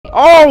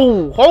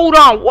Oh, hold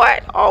on.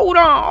 What? Hold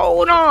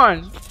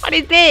on. What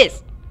is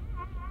this?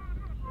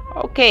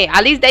 Okay,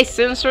 at least they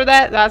censor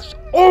that. That's.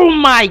 Oh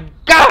my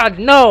God,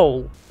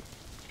 no.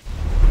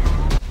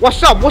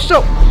 What's up?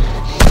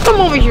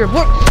 Come over here.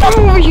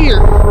 Come over here.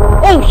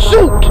 Oh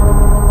shoot.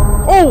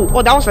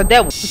 Oh, that was a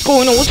devil. What's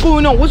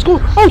going on? Oh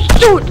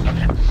shoot.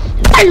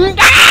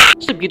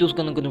 What's up,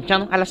 YouTube? Good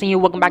channel. OutxLasting here.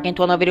 Welcome back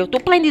into another video. To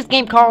playing this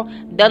game called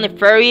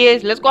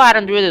Nefarious. Let's go ahead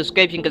and do the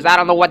description because I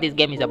don't know what this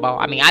game is about.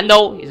 I mean, I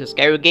know it's a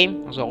scary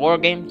game, it's a horror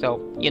game,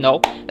 so you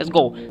know. Let's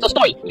go. So,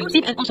 story: you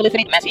received an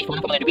unsolicited message from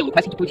an individual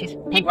requesting to purchase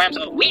 10 grams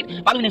of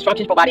weed. Following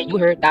instructions provided, you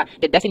heard that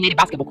the designated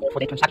basketball court for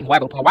the transaction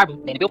arrival. Upon arrival,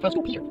 the individual fails to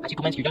appear. As you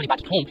commence your journey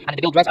back home, and the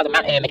individual dressed as a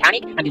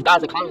mechanic and disguised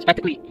as a clown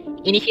respectively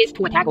initiates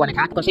to attack or an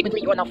attack.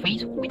 Consequently, you are now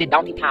faced with the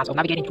daunting task of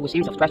navigating through a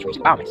series of treacherous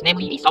environments,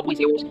 namely a subway,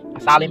 zeros,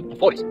 asylum, and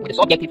forest, with the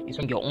sole objective is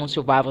from your own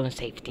survival and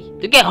safety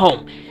to get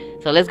home.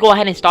 So let's go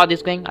ahead and start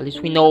this game. At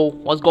least we know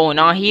what's going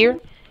on here.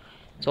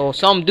 So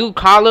some dude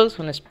call us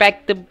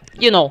unexpected,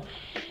 you know.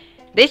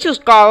 They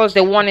just call us.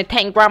 They wanted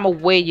 10 grams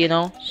of weed, you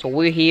know. So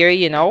we're here,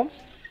 you know.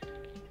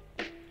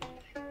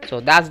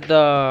 So that's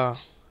the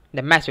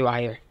message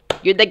right here.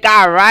 You're the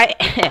guy, right?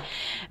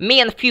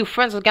 Me and a few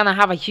friends are gonna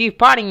have a huge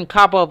party in a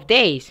couple of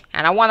days,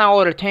 and I wanna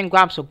order 10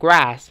 grams of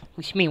grass,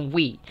 which means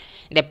weed.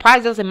 The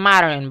price doesn't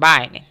matter in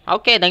buying it.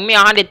 Okay, then me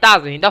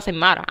 100,000. It doesn't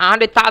matter.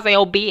 100,000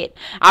 will be it.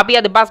 I'll be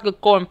at the basketball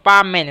court in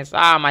 5 minutes.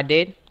 My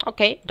dude.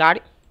 Okay, got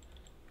it.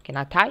 Can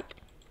I type?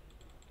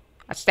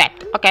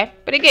 Accept. Okay,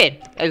 pretty good.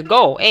 Let's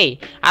go. Hey,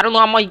 I don't know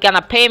how much you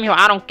gonna pay me.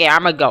 I don't care.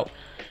 I'ma go.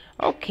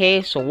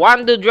 Okay, so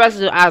one dude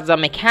dresses as a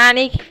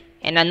mechanic.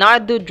 And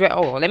another dude dress.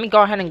 Oh, let me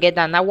go ahead and get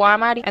that. Now why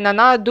am I? And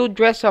another dude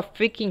dressed a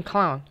freaking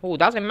clown. Oh,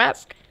 that's a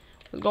mask.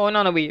 What's going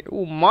on over here?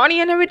 Oh,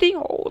 money and everything.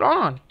 Hold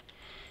on.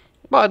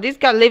 Bro, this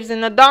guy lives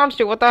in a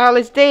dumpster. What the hell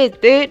is this,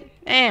 dude?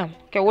 Damn.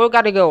 Okay, where we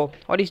gotta go?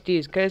 What is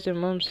this?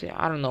 Custom rooms?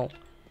 I don't know.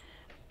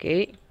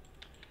 Okay.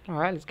 All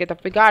right, let's get the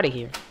freak out of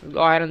here. Let's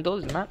go ahead and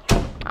do this, man.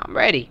 I'm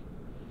ready.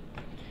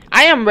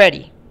 I am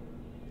ready.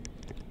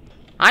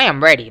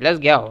 Let's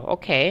go.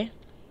 Okay.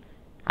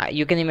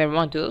 You can even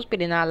run to those, but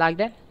not like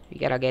that. We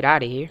gotta get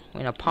out of here.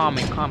 We're in a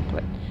apartment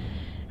complex.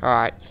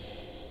 Alright.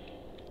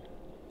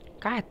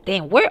 God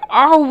damn, where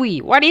are we?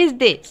 What is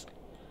this?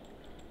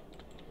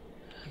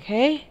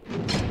 Okay.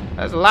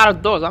 There's a lot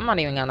of doors. I'm not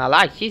even gonna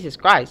lie. Jesus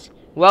Christ.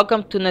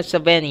 Welcome to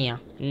Pennsylvania.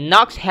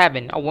 Knox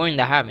Heaven. Oh, we're in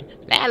the heaven.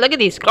 Man, look at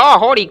this car.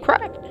 Holy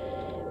crap.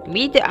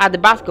 Meet at the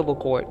basketball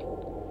court.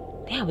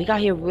 Damn, we got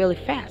here really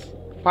fast.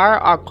 Fire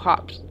our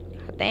cops.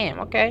 God damn,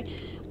 okay.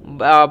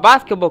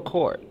 Basketball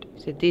court.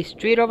 Is it this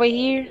street over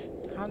here?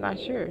 I'm not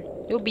sure.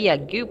 It would be a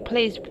good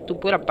place to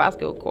put a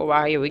basketball court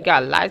right here. We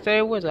got lights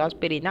everywhere, so that's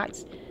pretty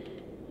nice.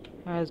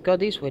 Right, let's go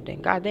this way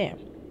then. Goddamn.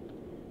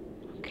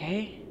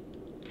 Okay.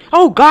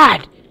 Oh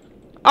God.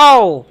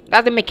 Oh,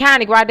 that's the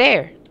mechanic right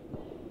there.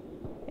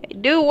 Hey,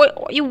 dude,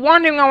 what you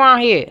wandering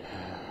around here?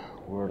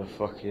 Where the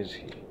fuck is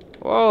he?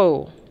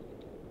 Whoa.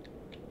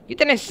 You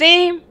didn't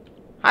see him?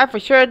 I for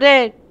sure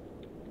did.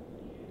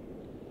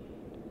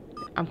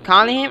 I'm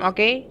calling him.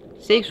 Okay.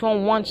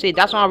 6116.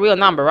 That's my real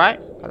number, right?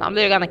 I'm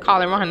literally gonna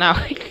call him right now.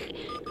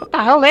 What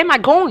the hell? Where am I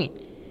going?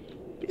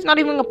 There's not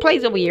even a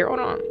place over here. Hold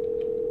on.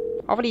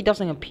 Hopefully he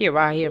doesn't appear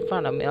right here in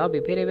front of me. That'll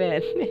be pretty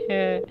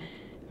bad.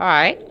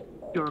 Alright.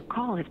 Your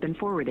call has been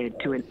forwarded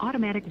to an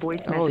automatic voice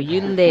message. Oh, you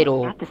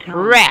little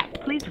crap.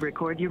 Please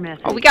record your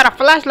message. Oh, we got a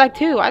flashlight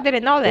too. I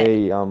didn't know that.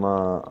 Hey, I'm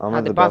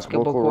at the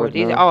basketball court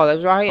right now. Oh,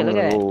 that's right here. Look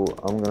at that.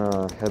 I'm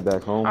gonna head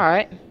back home.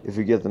 Alright. If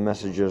you get the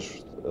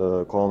messages,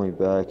 call me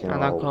back and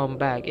I'll come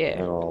back, yeah.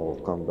 And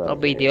I'll come back. No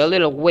big deal. A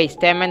little waste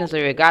 10 minutes of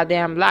your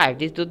goddamn life.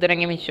 This dude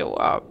didn't even show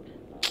up.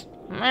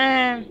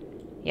 Man.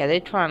 Yeah, they're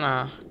trying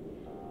to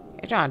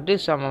do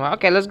something.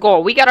 Okay, let's go.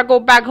 We gotta go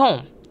back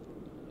home.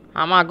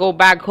 I'm gonna go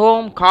back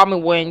home. Call me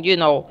when, you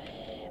know,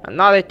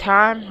 another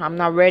time. I'm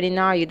not ready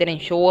now. You didn't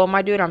show up,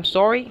 my dude. I'm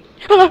sorry.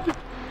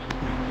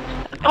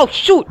 Oh,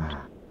 shoot.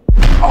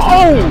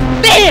 Oh,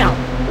 damn.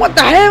 What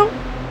the hell?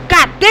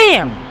 God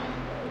damn.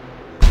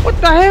 What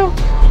the hell?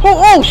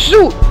 Oh,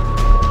 shoot.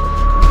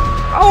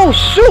 Oh,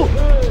 shoot.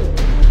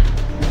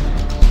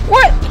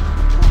 What?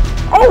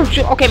 Oh,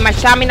 shoot. Okay, my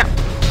stamina.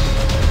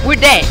 We're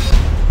dead.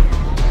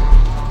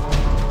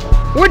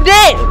 We're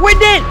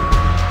dead.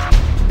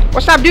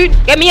 What's up, dude?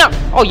 Get me up.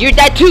 Oh, you're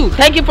dead too.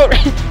 Thank you for...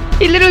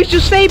 He literally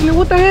just saved me.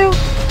 What the hell?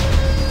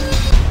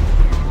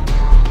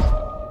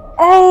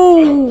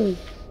 Oh.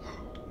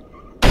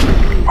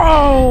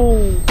 Oh.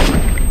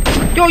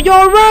 Yo, you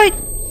alright?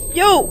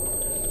 Yo.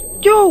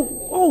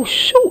 Oh,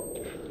 shoot.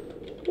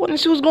 Wanna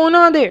see what's going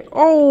on there?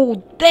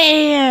 Oh,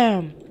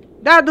 damn.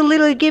 That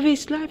literally gave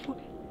his life.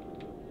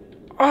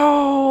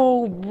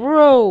 Oh,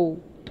 bro.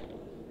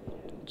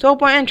 It's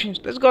open entrance.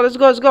 Let's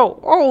go.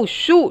 Oh,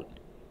 shoot.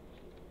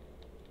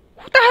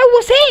 What the hell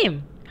was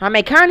him? A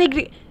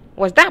mechanic?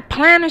 Was that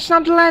planned or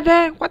something like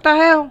that? What the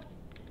hell?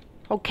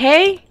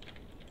 Okay.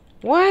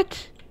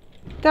 What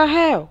the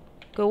hell?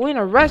 Go in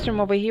a restroom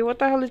over here. What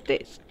the hell is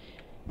this?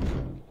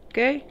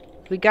 Okay.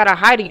 We gotta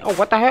hiding. Oh,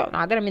 what the hell? No,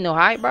 I didn't mean to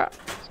hide, bro.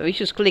 So we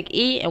just click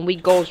E and we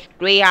go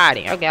straight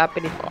hiding. Okay, I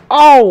put it.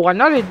 Oh,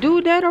 another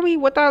dude there on me?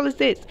 What the hell is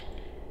this?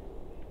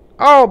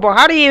 Oh, but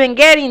how do you even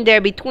get in there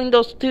between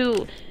those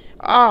two?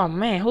 Oh,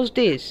 man, who's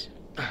this?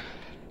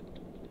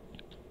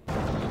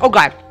 Oh,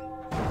 God.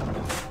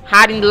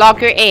 Hiding the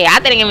locker. Hey, I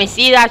didn't even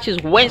see that.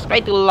 Just went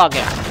straight to the locker.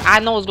 I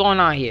know what's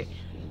going on here.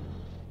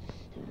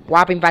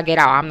 What if I get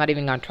out? I'm not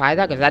even gonna try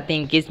that because that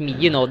thing gives me,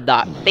 you know,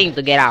 the thing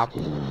to get out.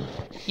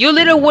 You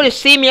literally would have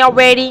seen me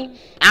already.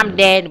 I'm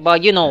dead,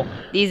 but you know,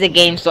 this is a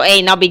game, so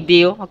hey, no big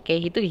deal. Okay,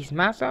 he took his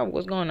mask off.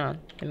 What's going on?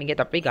 Let me get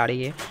the freak out of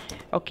here.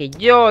 Okay,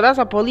 yo, that's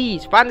a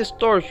police. Find the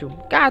storage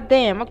room. God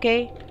damn,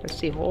 okay. Let's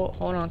see.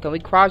 Hold on. Can we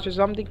crouch or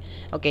something?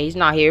 Okay, he's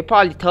not here.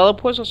 Probably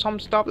teleports or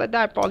some stuff like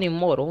that. Probably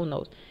immortal. Who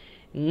knows?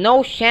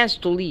 No chance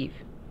to leave.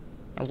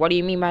 And what do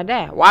you mean by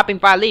that? What happened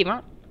if I leave,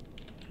 huh?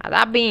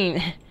 That being...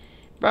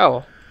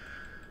 Bro.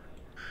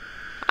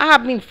 I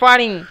have been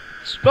fighting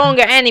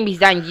stronger enemies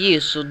than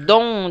you, so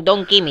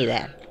don't give me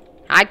that.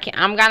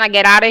 I'm gonna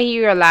get out of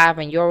here alive,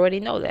 and you already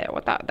know that.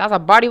 What the, that's a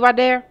body right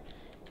there.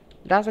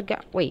 That's a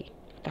guy. Wait,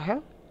 what the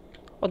hell?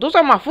 Oh, those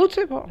are my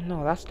footsteps. Oh,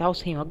 no, that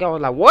was him. Okay, I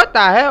was like, what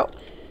the hell?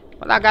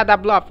 Where I got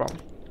that blood from?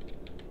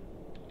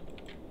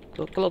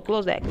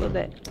 Close that. Close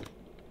that.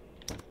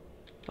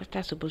 What's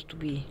that supposed to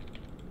be?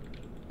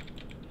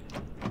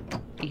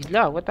 He's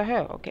low. What the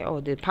hell? Okay.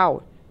 Oh, the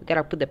power. We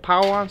gotta put the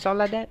power on, something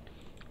like that.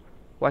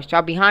 Watch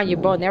out behind you,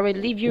 bro. Never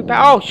leave you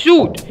back. Oh,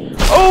 shoot.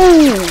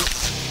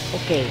 Oh.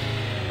 Okay.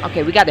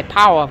 Okay, we got the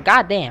power off.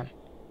 Goddamn.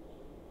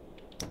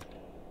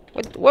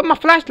 What my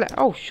flashlight?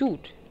 Oh,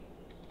 shoot.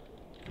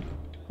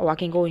 Oh, I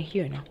can go in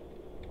here now.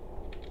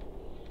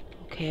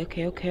 Okay.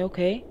 Can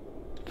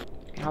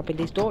I open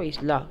this door? It's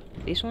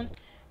locked. This one?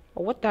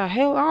 Oh, what the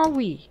hell are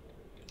we?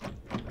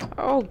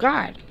 Oh,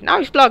 God. Now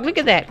it's locked. Look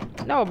at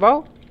that. No,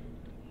 bro.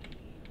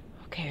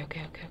 Okay.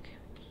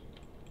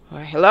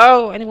 Alright,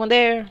 hello? Anyone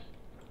there?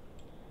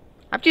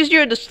 I'm just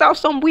here to solve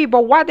some weird,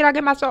 but why did I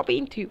get myself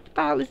into? What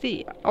the hell is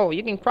it? Oh,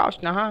 you can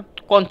crouch now, huh?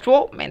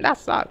 Control? Man, that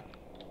sucks.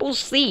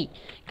 Pussy.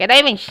 Can I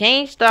even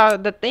change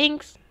the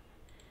things?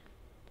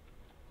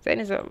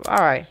 Settings up.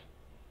 Alright.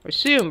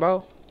 Resume,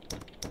 bro.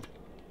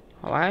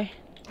 Alright.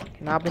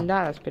 Can I open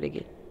that? That's pretty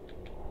good.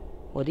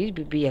 Well, this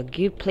would be a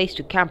good place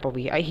to camp over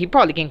here. He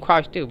probably can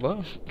crouch too,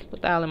 bro.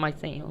 What the hell am I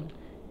saying?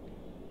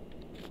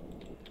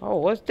 Oh,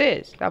 what's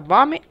this? That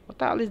vomit? What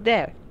the hell is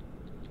that?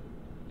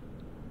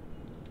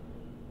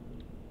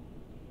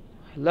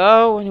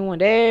 Hello? Anyone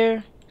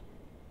there?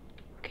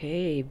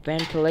 Okay,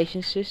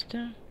 ventilation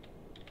system.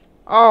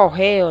 Oh,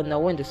 hell no,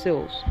 window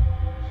sills.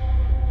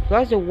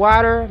 Flush the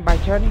water by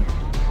turning.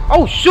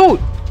 Oh, shoot!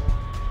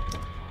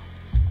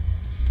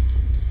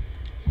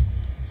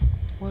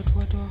 What?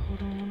 Hold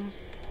on.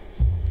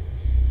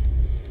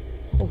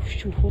 Oh,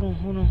 shoot, hold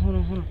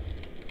on.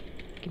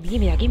 Give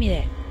me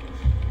that.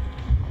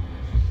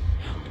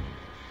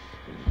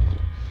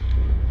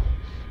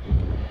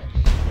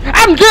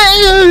 I'm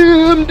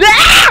getting...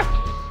 Ah!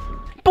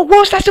 But what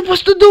was I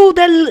supposed to do?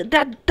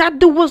 That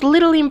dude was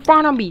literally in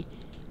front of me.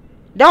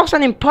 That was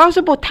an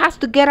impossible task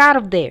to get out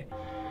of there.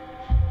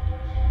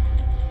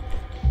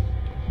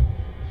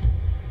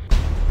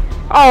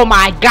 Oh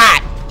my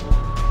God!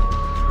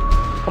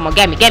 Come on,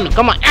 get me!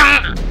 Come on!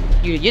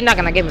 You're not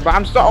gonna get me, bro.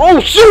 I'm so... Oh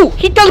shoot!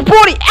 He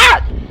teleported!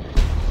 Ah!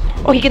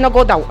 Oh, he cannot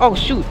go down. Oh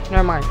shoot!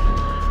 Never mind.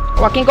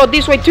 Oh, I can go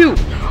this way too.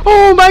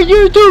 Oh my!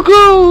 You're too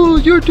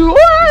close. You're too...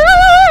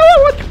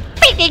 What the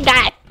freaking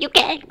guy? You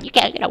can't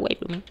get away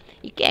from me.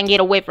 You can't get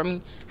away from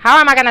me. How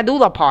am I gonna do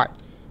that part?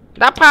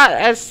 That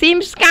part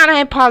seems kind of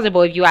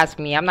impossible if you ask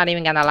me. I'm not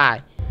even gonna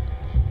lie.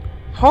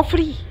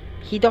 Hopefully,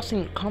 he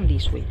doesn't come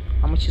this way.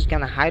 I'm just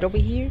gonna hide over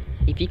here.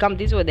 If he comes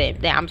this way,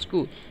 then I'm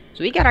screwed.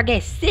 So we gotta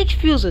get 6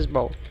 fuses,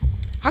 bro.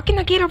 How can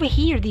I get over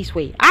here this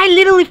way? I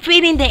literally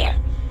fit in there.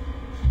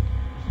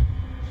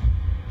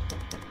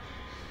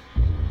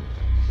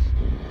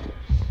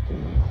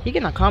 He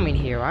cannot come in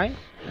here, right?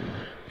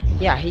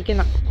 Yeah, he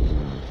cannot.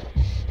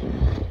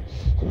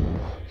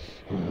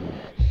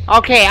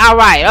 Okay,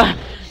 alright.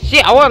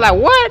 Shit, I was like,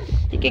 what?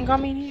 He can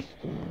come in here?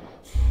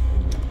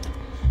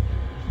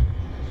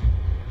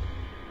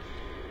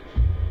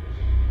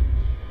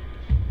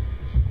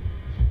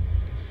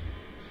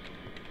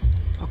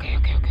 Okay.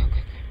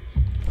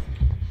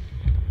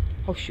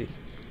 Oh, shoot.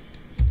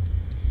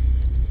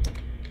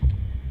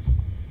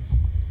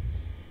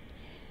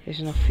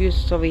 There's no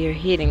fuses over here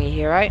hitting me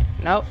here, right?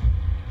 Nope.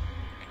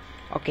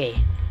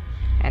 Okay.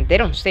 And they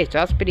don't stay, so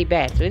that's pretty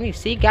bad. So we need to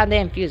see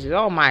goddamn fuses.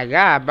 Oh my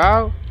God,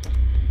 bro.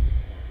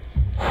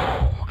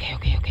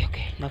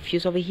 Okay. No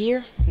fuse over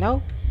here?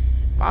 No?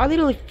 Oh,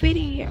 literally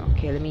fitting here.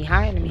 Okay, let me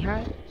hide.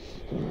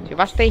 So if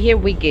I stay here,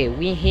 we good.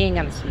 He ain't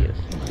gonna see us.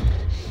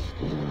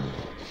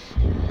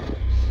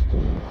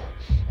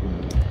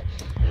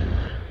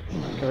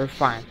 Okay, we're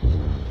fine.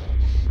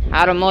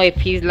 I don't know if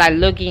he's like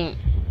looking.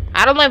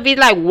 I don't know if he's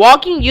like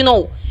walking, you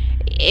know,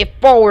 if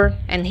forward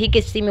and he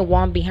can see me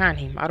one behind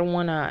him. I don't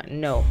wanna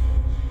know.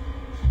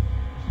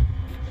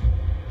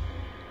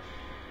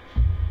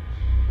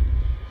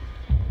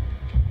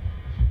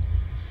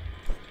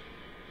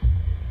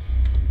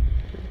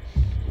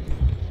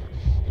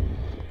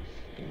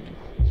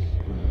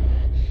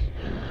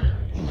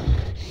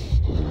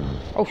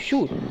 Oh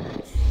shoot.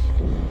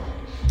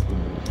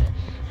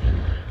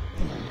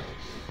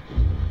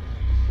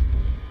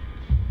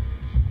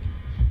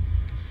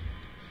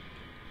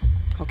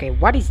 Okay,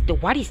 what is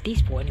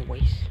this for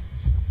anyways?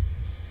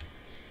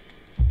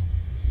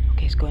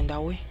 Okay, it's going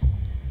that way.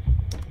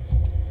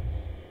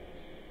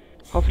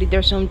 Hopefully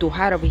there's something to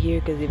hide over here,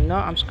 because if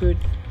not, I'm screwed.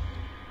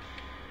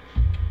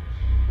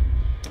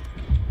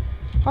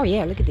 Oh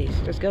yeah, look at this.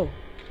 Let's go.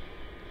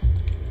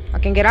 I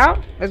can get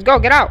out? Let's go,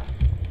 get out.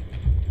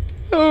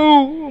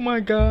 Oh my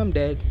god, I'm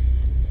dead.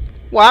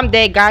 Well, I'm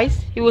dead,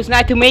 guys. It was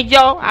nice to meet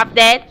y'all. I'm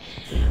dead.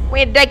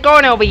 Where's that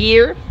going over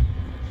here?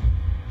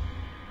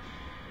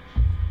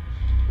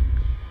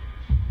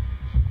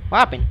 What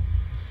happened?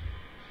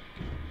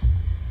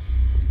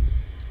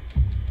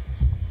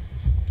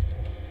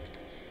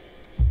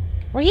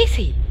 Where is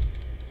he?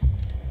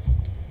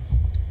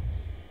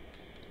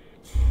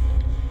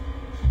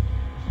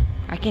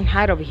 I can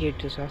hide over here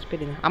too, so I'll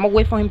spit it. I'm gonna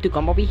wait for him to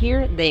come over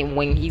here. Then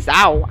when he's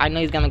out, I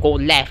know he's gonna go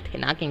left,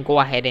 and I can go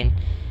ahead and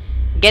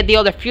get the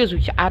other fuse,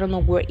 which I don't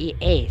know where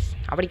it is.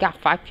 I already got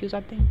 5 fuse,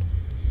 I think.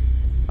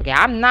 Okay,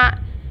 I'm not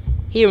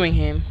hearing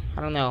him.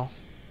 I don't know.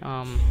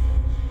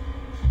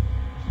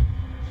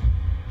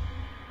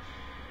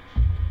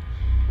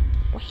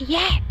 Where he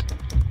at?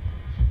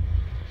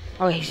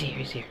 Oh, he's here,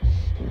 he's here.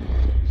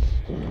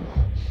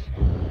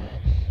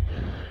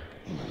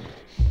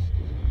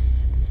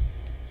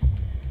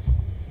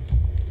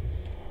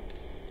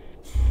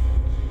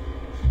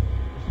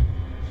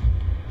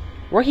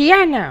 Where he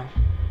at now?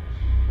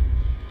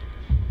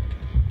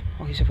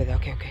 Oh, he's over there.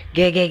 Okay, okay.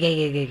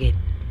 Get.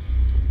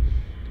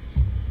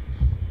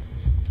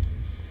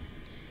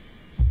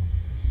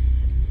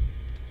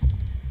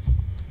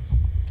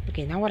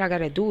 Okay, now what I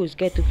gotta do is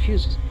get 2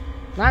 fuses.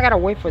 Now I gotta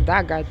wait for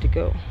that guy to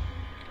go.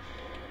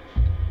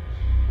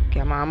 Okay,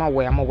 I'm gonna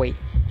wait.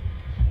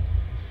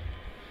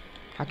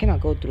 How can I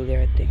go through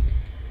there, I think?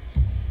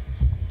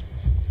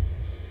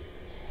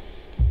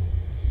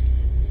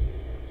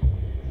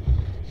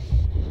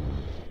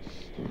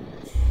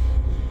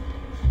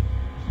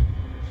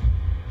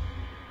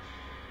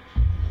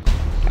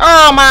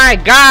 Oh my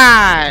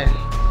god!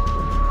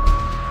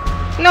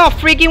 No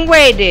freaking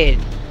way,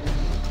 dude.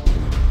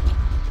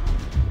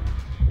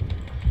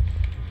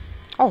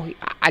 Oh,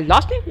 I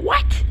lost him?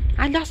 What?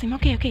 I lost him.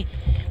 Okay, okay.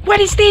 What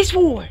is this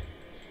for?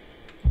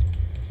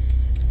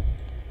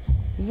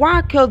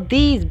 What could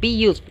these be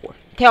used for?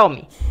 Tell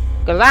me.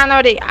 Because I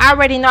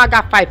already know I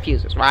got 5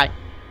 fuses, right?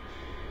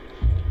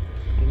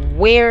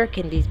 Where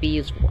can these be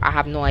used for? I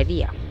have no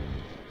idea.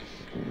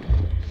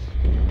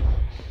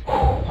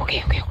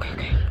 Okay.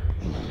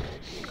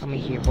 Come in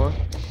here, boy.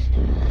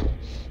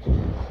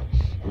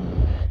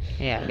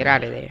 Yeah, get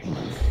out of there.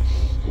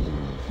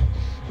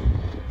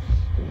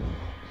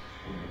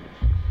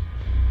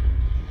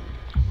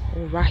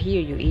 Oh, right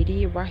here, you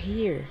idiot. Right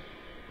here.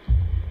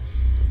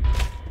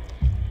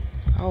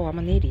 Oh, I'm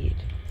an idiot.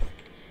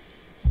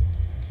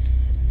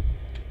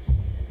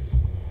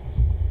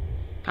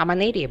 I'm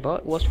an idiot,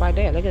 but what's right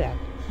there? Look at that.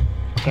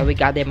 Okay, we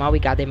got them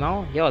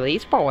all. Yo,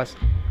 these powers.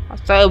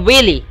 So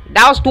really,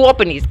 that was 2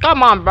 openings.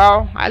 Come on,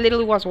 bro. I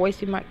literally was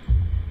wasting my...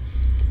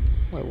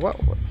 Wait, what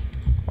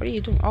are you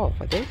doing? Oh,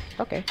 for this?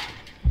 Okay.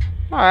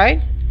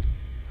 Alright.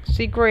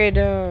 Secret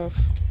of...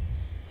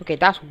 Okay,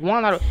 that's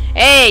 1 out of...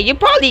 Hey, you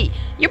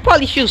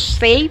probably should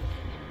save.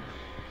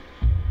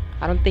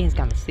 I don't think he's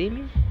gonna see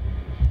me.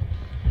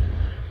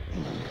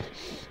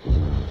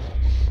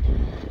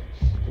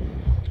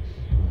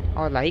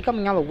 Oh, like he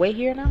coming all the way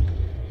here now?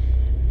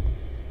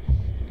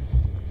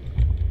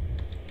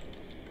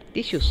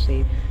 This should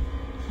save.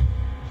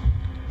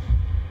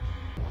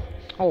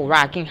 Oh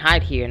right, I can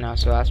hide here now,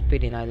 so that's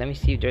pretty nice. Let me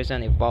see if there's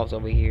any bulbs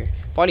over here.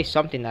 Probably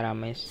something that I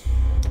missed.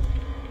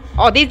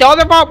 Oh, this the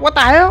other bulb? What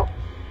the hell?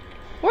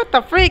 What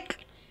the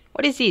freak?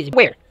 What is this?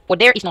 Where? For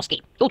there is no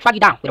escape. He'll track you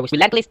down with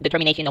relentless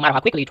determination no matter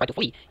how quickly you try to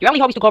flee. Your only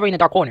hope is to cover in a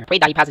dark corner, pray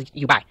that he passes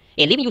you by,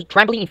 and leaving you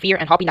trembling in fear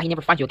and hoping that he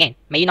never finds you again.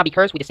 May you not be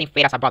cursed with the same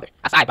fate as I,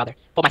 brother.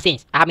 For my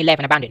sins, I have been left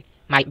and abandoned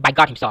by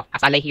God himself,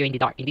 as I lay here in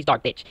this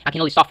dark ditch. I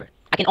can only suffer.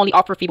 I can only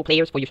offer feeble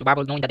prayers for your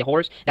survival, knowing that the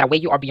horrors that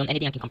await you are beyond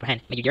anything I can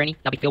comprehend. May your journey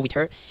not be filled with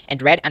hurt and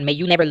dread, and may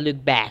you never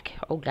look back.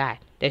 Oh God,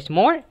 there's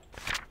more?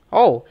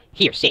 Oh,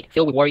 here, sit,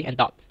 filled with worry and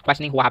doubt,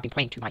 questioning who I have been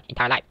praying to my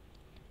entire life.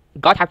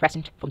 God have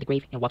present from the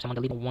grave and watch among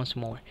the living once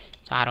more.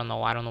 So I don't know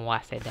why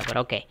I said that, but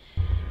okay.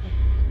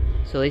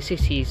 So this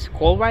is his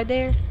skull right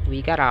there.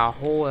 We got our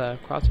whole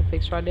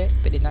crucifix right there.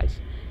 Pretty nice.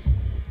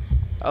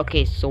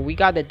 Okay, so we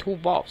got the 2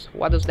 bulbs.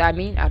 What does that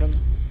mean? I don't know.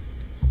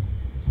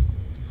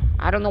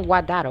 I don't know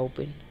why that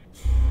opened.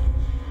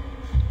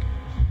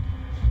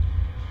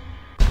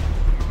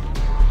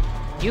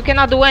 You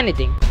cannot do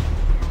anything.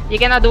 You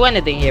cannot do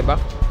anything here, bro.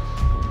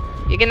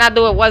 You cannot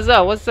do it. What's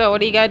up? What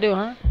do you gotta do,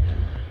 huh?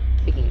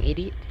 Freaking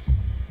idiot.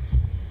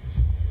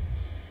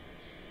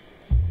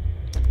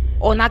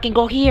 Oh, now I can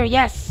go here.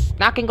 Yes.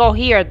 Now I can go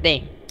here, I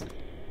think.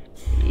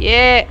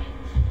 Yeah.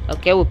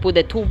 Okay, we put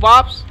the 2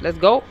 bulbs. Let's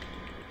go.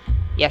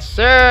 Yes,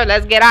 sir.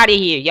 Let's get out of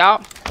here,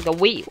 y'all.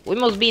 Okay, we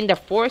must be in the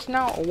forest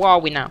now. Or where are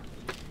we now?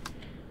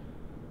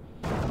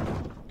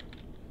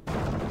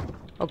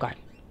 Oh god.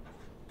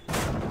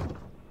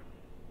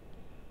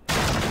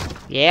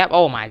 Yep.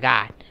 Oh my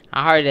god.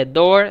 I heard the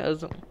door. It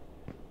was...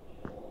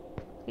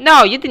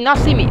 No, you did not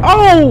see me.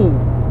 Oh!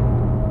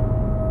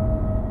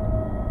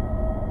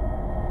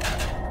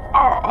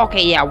 Oh,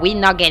 okay, yeah, we're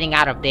not getting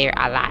out of there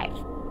alive.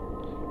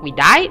 We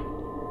died?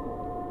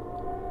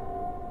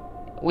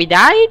 We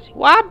died?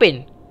 What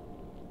happened?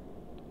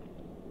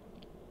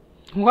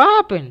 What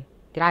happened?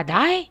 Did I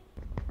die?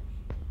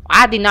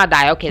 I did not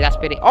die. Okay, that's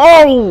pretty.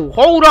 Oh,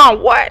 hold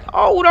on. What?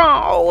 Hold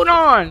on. Hold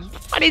on.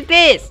 What is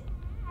this?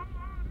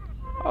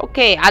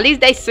 Okay, at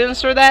least they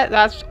censor that.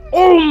 That's.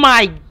 Oh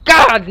my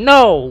god,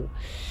 no.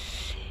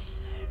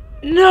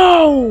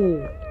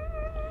 No.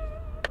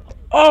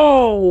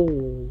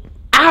 Oh.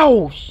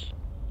 Ouch.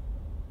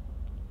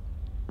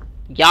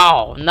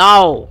 Y'all,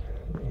 no.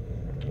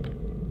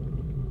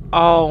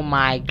 Oh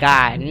my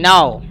god,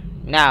 no.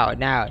 No,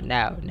 no,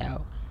 no,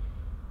 no.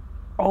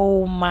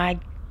 Oh my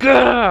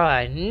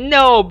god,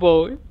 no,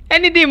 boy.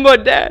 Anything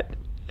but that.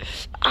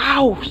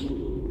 Ouch.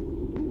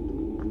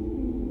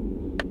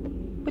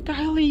 What the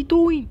hell are you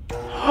doing?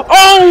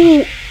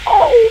 Oh!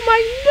 Oh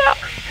my god!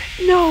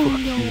 No,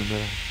 no.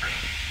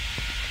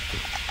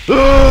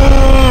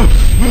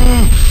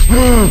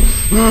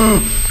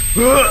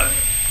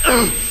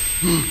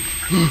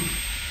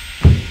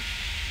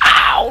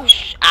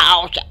 Ouch!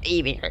 Ouch! That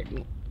even hurt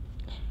me.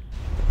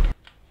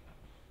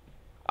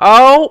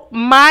 Oh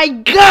my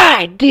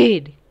god,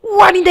 dude!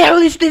 What in the hell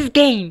is this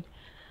game?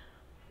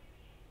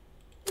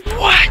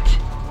 What?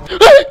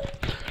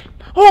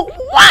 Oh,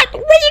 what?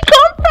 Where you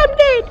come from,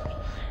 dude?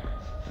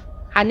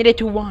 I needed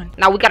to run.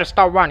 Now we gotta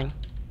start running.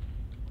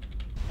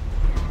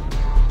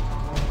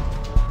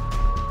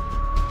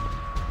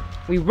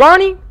 We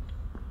running?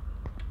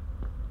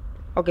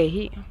 Okay,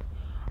 he...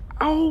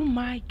 Oh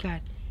my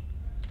god.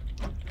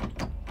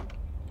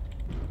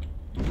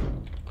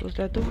 Close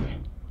that door.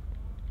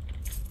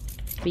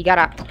 We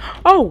gotta...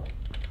 Oh!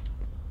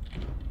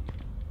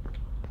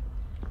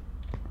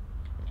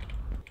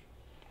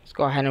 Let's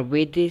go ahead and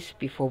read this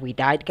before we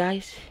died,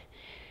 guys.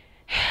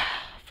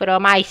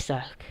 From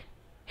Isaac.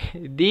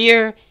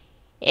 Dear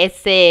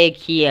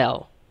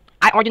Ezekiel,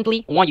 I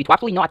urgently warn you to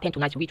absolutely not attempt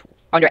tonight's ritual.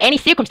 Under any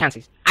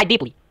circumstances, a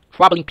deeply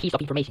troubling piece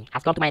of information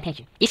has come to my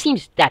attention. It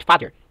seems that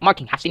Father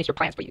Martin has sinister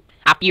plans for you.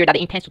 I fear that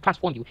he intends to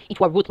transform you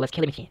into a ruthless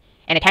killing machine,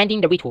 and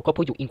attending the ritual could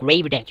put you in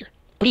grave danger.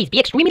 Please be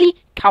extremely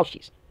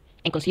cautious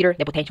and consider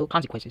the potential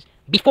consequences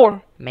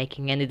before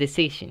making any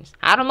decisions.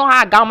 I don't know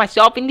how I got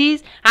myself in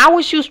this. I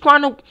was just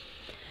trying to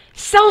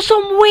sell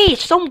some weed,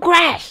 some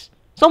grass,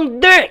 some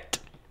dirt.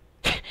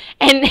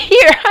 And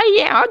here I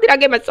am. How did I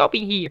get myself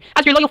in here?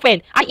 As your loyal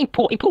friend, I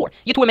implore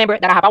you to remember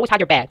that I have always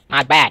had your back.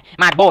 My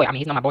boy. I mean,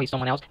 he's not my boy, he's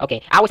someone else.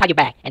 Okay, I always had your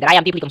back, and that I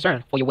am deeply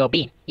concerned for your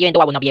well-being. Even though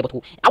I will not be able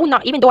to,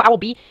 even though I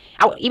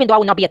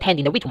will not be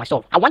attending the ritual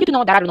myself. I want you to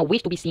know that I do not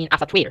wish to be seen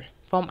as a traitor.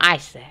 From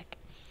Isaac,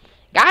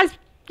 guys.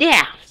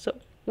 Yeah. So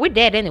we're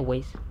dead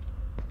anyways.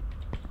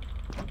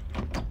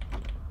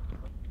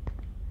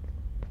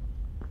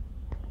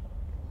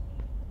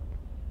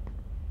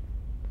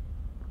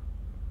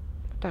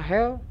 What the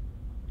hell?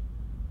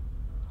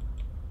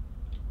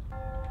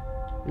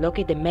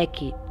 Locate the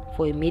medkit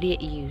for immediate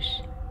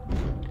use.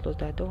 Close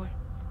that door.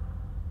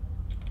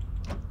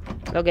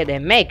 Look at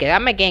that medkit.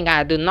 That medkit ain't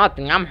gonna do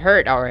nothing. I'm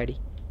hurt already.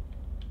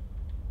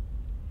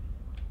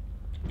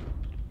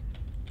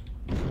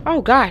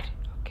 Oh god.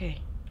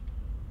 Okay.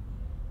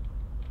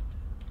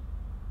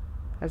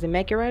 That's a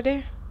medkit right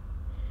there.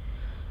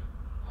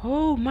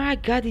 Oh my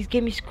god, this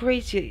game is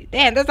crazy.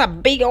 Damn, that's a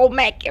big old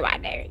medkit right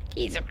there.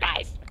 Jesus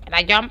Christ. Can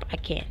I jump? I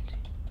can't.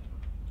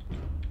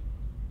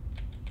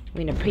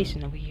 We're in a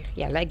prison over here.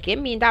 Yeah, like, get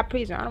me in that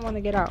prison. I don't want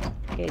to get out.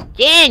 Okay,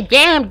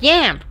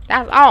 jam.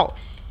 That's all.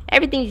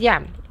 Everything's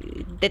jammed.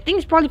 The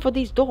thing's probably for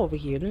this door over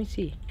here. Let me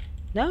see.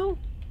 No?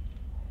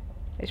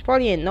 It's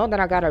probably a note that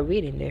I gotta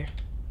read in there.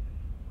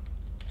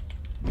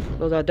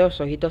 Close the door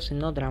so he doesn't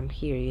know that I'm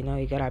here. You know,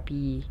 you gotta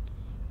be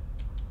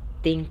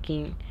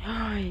thinking.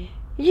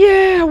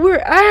 Yeah,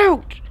 we're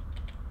out.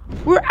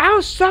 We're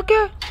out,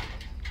 sucker.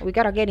 We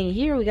gotta get in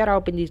here. We gotta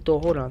open this door.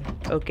 Hold on.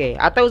 Okay,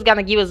 I thought it was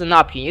gonna give us an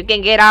option. You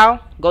can get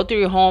out, go to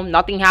your home,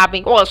 nothing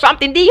happened. Oh,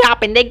 something did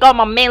happen. They got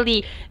my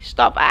manly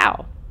stuff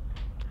out.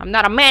 I'm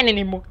not a man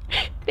anymore.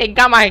 They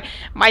got my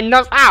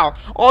nuts out.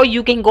 Or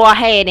you can go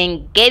ahead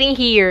and get in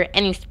here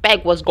and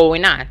inspect what's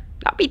going on.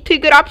 That'd be two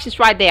good options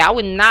right there. I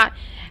would not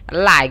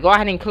lie. Go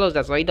ahead and close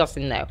that so he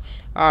doesn't know.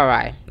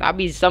 Alright. That'll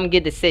be some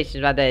good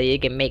decisions right there you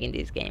can make in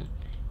this game.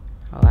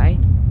 Alright.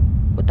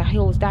 What the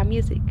hell was that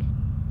music?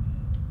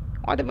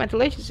 Why the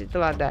ventilation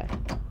system like that?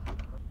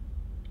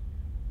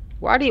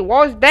 What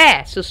was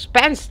that?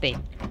 Suspense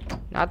thing.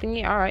 Nothing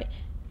here. Alright.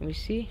 Let me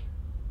see.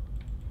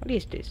 What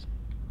is this?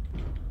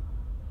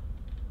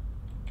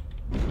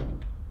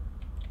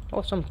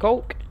 Oh, some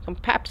Coke, some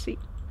Pepsi,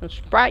 some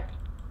Sprite.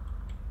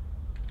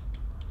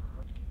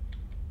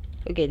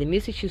 Okay, the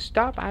music should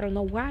stop. I don't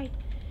know why.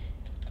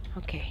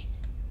 Okay.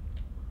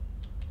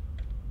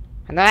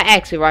 Another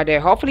exit right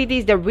there. Hopefully this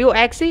is the real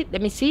exit.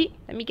 Let me see.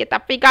 Let me get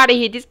that thing out of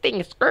here. This thing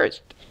is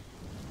cursed.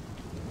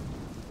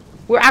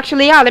 We're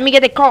actually out. Let me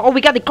get the car. Oh,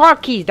 we got the car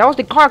keys. That was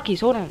the car keys.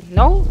 Hold on.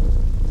 No?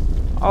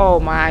 Oh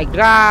my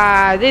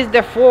god. This is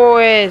the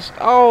forest.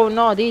 Oh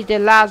no. This is the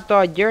last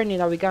journey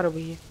that we got over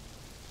here.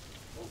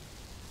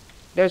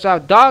 There's a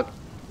dog.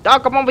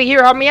 Dog, come over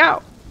here. Help me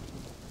out.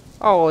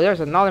 Oh, there's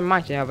another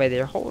mansion over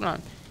there. Hold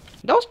on.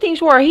 Those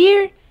things were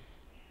here?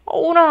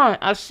 Hold on.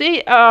 A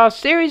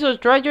series of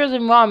treacherous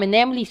environment,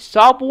 namely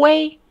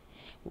Subway.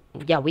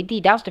 Yeah, we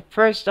did. That's the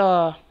first,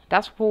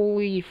 that's where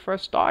we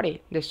first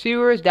started. The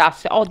sewers,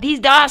 oh, these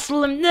the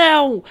asylum,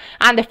 no!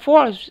 And the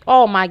forest,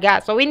 oh my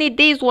god. So we need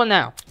this one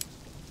now.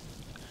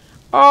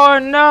 Oh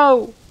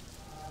no!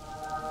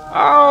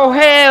 Oh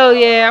hell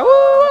yeah!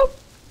 Woo!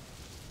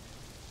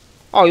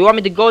 Oh, you want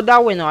me to go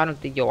that way? No, I don't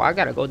think. Yo, I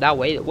gotta go that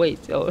way.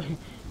 Wait, so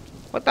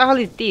what the hell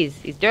is this?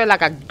 Is there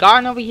like a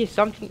gun over here?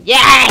 Something?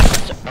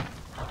 Yes!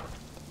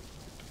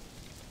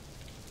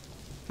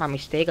 My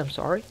mistake. I'm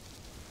sorry.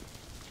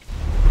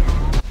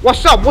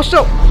 What's up? What's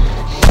up?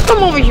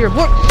 Come over here,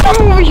 boy.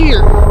 Come over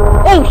here.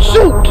 Oh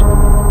shoot!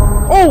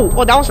 Oh,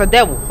 that was a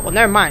devil. Oh,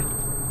 never mind.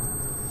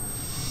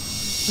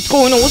 What's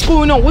going on? What's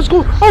going on? What's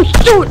going? Oh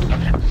shoot!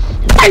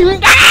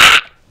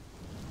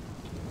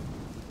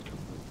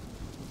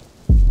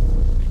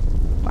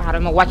 I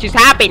don't know what just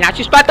happened. I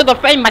just started to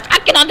frame my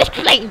talking on this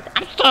plane.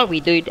 I'm sorry,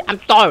 dude. I'm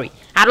sorry.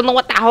 I don't know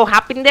what the hell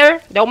happened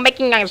there. They were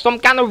making some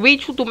kind of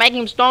ritual to make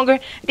him stronger.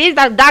 This is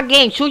that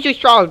game. Choose your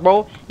stars,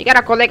 bro. You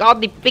gotta collect all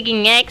the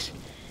freaking eggs.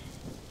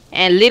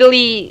 And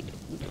literally,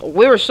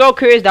 we were so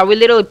curious that we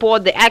literally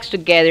pulled the eggs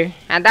together.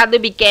 And that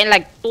dude became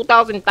like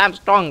 2,000 times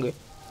stronger.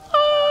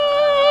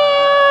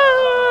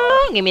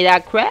 Give me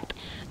that crap.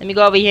 Let me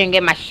go over here and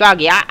get my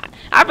shotgun.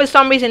 I for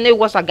some reason knew it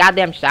was a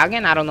goddamn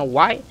shotgun. I don't know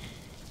why.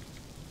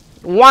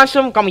 Want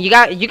some? Come on,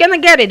 you're gonna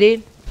get it,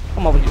 dude.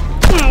 Come over here.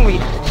 Come over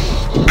here.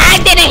 I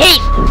didn't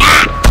hit.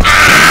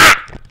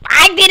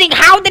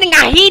 How didn't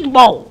I hit,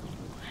 bro?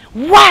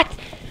 What?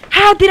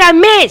 How did I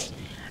miss?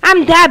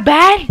 I'm that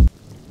bad?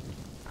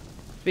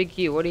 Big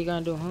you, what are you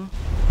gonna do, huh?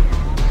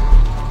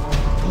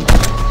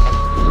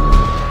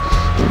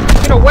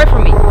 Get away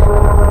from me.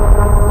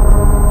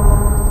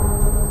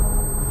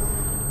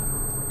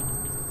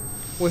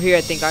 We're here,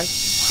 I think,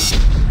 guys.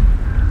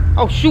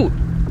 Oh, shoot.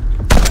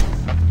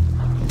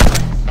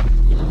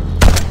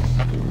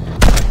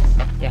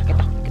 Yeah, get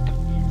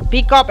down.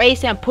 Pick up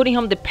Ace and putting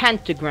him the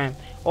pentagram.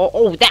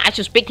 Oh, that I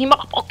just picked him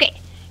up. Okay.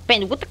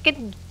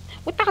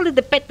 What the hell is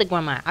the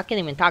pentagram at? I can't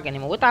even talk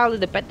anymore. What the hell is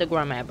the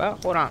pentagram at, bro?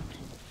 Hold on.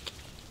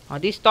 Oh,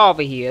 this star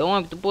over here. You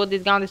want to put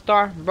this guy on the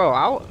star?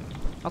 Bro,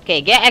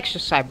 okay, get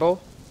exercise, bro.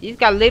 These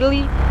guys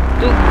literally 2, 3.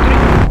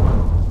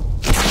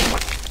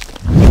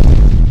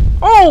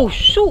 Oh,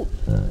 shoot.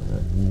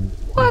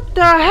 What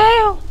the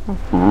hell?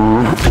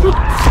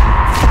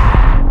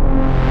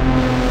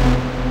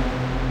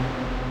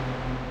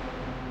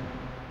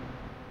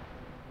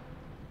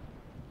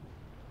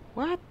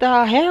 What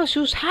the hell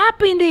just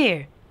happened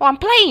there? Oh, I'm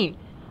playing.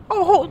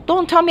 Oh,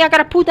 don't tell me I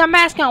gotta put that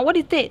mask on. What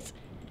is this?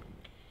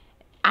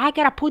 I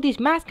gotta put this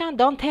mask on?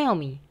 Don't tell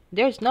me.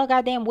 There's no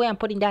goddamn way I'm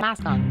putting that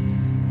mask on.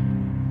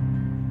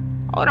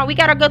 Hold on, we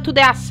gotta go to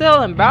the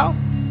asylum, bro.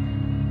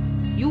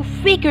 You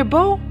figure,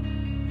 bro.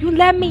 You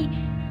let me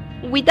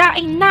without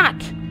a knot.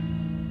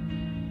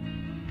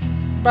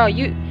 Bro,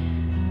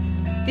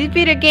 this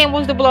video game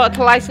was developed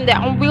utilizing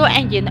the Unreal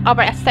Engine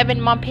over a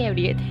 7-month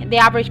period. The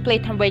average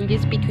playtime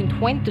ranges between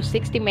 20 to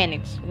 60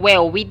 minutes.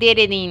 Well, we did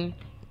it in,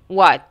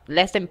 what,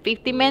 less than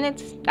 50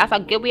 minutes? That's how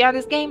good we are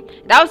this game?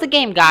 That was the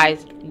game,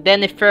 guys. The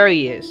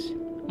Nefarious.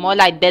 More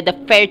like the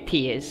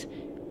Dirtiest.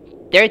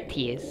 It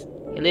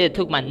literally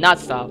took my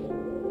nuts off.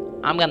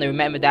 I'm gonna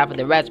remember that for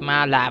the rest of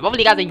my life.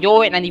 Hopefully you guys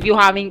enjoy it, and if you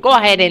haven't, go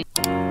ahead and...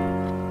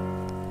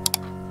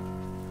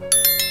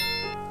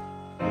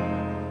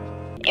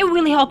 It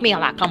really helped me a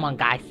lot. Come on,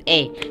 guys.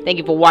 Hey, thank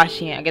you for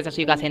watching. I guess I'll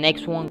see you guys in the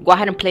next one. Go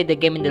ahead and play the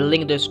game in the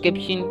link in the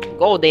description.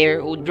 Go there.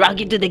 It will drag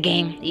you to the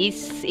game.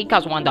 It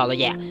costs $1,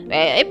 yeah.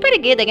 It's pretty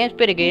good. The game's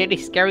pretty good.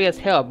 It's scary as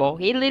hell, bro.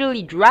 He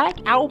literally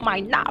dragged out my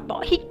nut,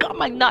 bro. He got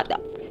my nut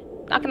up.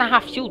 Not gonna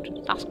have shoot.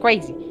 That's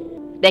crazy.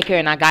 Take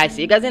care now, guys.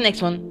 See you guys in the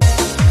next one.